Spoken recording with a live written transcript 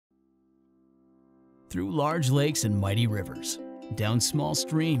Through large lakes and mighty rivers, down small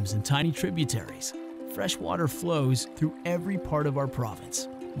streams and tiny tributaries, fresh water flows through every part of our province,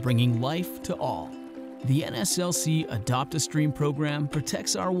 bringing life to all. The NSLC Adopt a Stream program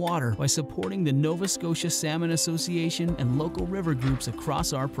protects our water by supporting the Nova Scotia Salmon Association and local river groups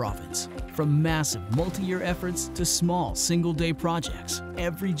across our province. From massive multi-year efforts to small single-day projects,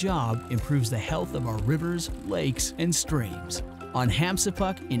 every job improves the health of our rivers, lakes, and streams. On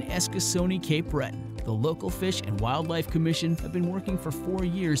Hamsapuk in Eskasoni, Cape Breton, the local Fish and Wildlife Commission have been working for 4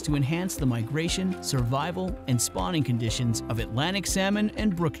 years to enhance the migration, survival, and spawning conditions of Atlantic salmon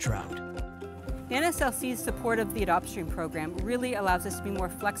and brook trout. The NSLC's support of the Adopt Stream program really allows us to be more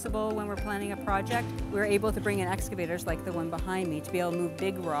flexible when we're planning a project. We're able to bring in excavators like the one behind me to be able to move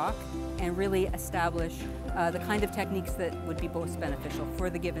big rock and really establish the kind of techniques that would be most beneficial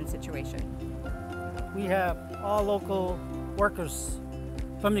for the given situation. We have all local workers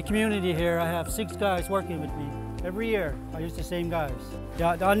from the community here. I have 6 guys working with me. Every year I use the same guys.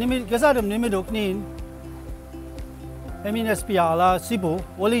 Ja, da kasam nimiduk nin. Emin espiala sibu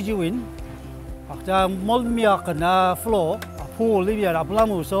walijuin. Akta molmiak na flow. Pool libya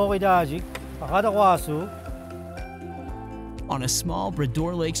aplamu so idaji. Akada wasu. On a small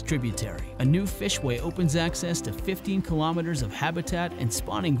Brador Lakes tributary, a new fishway opens access to 15 kilometers of habitat and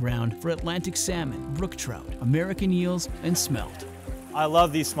spawning ground for Atlantic salmon, brook trout, American eels, and smelt. I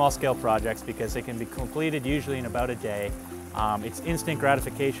love these small-scale projects because they can be completed usually in about a day. It's instant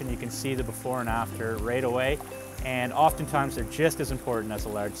gratification. You can see the before and after right away, and oftentimes they're just as important as a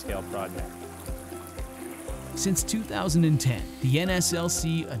large-scale project. Since 2010, the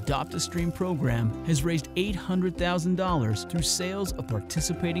NSLC Adopt a Stream program has raised $800,000 through sales of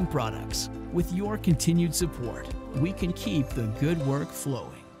participating products. With your continued support, we can keep the good work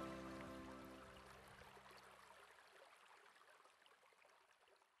flowing.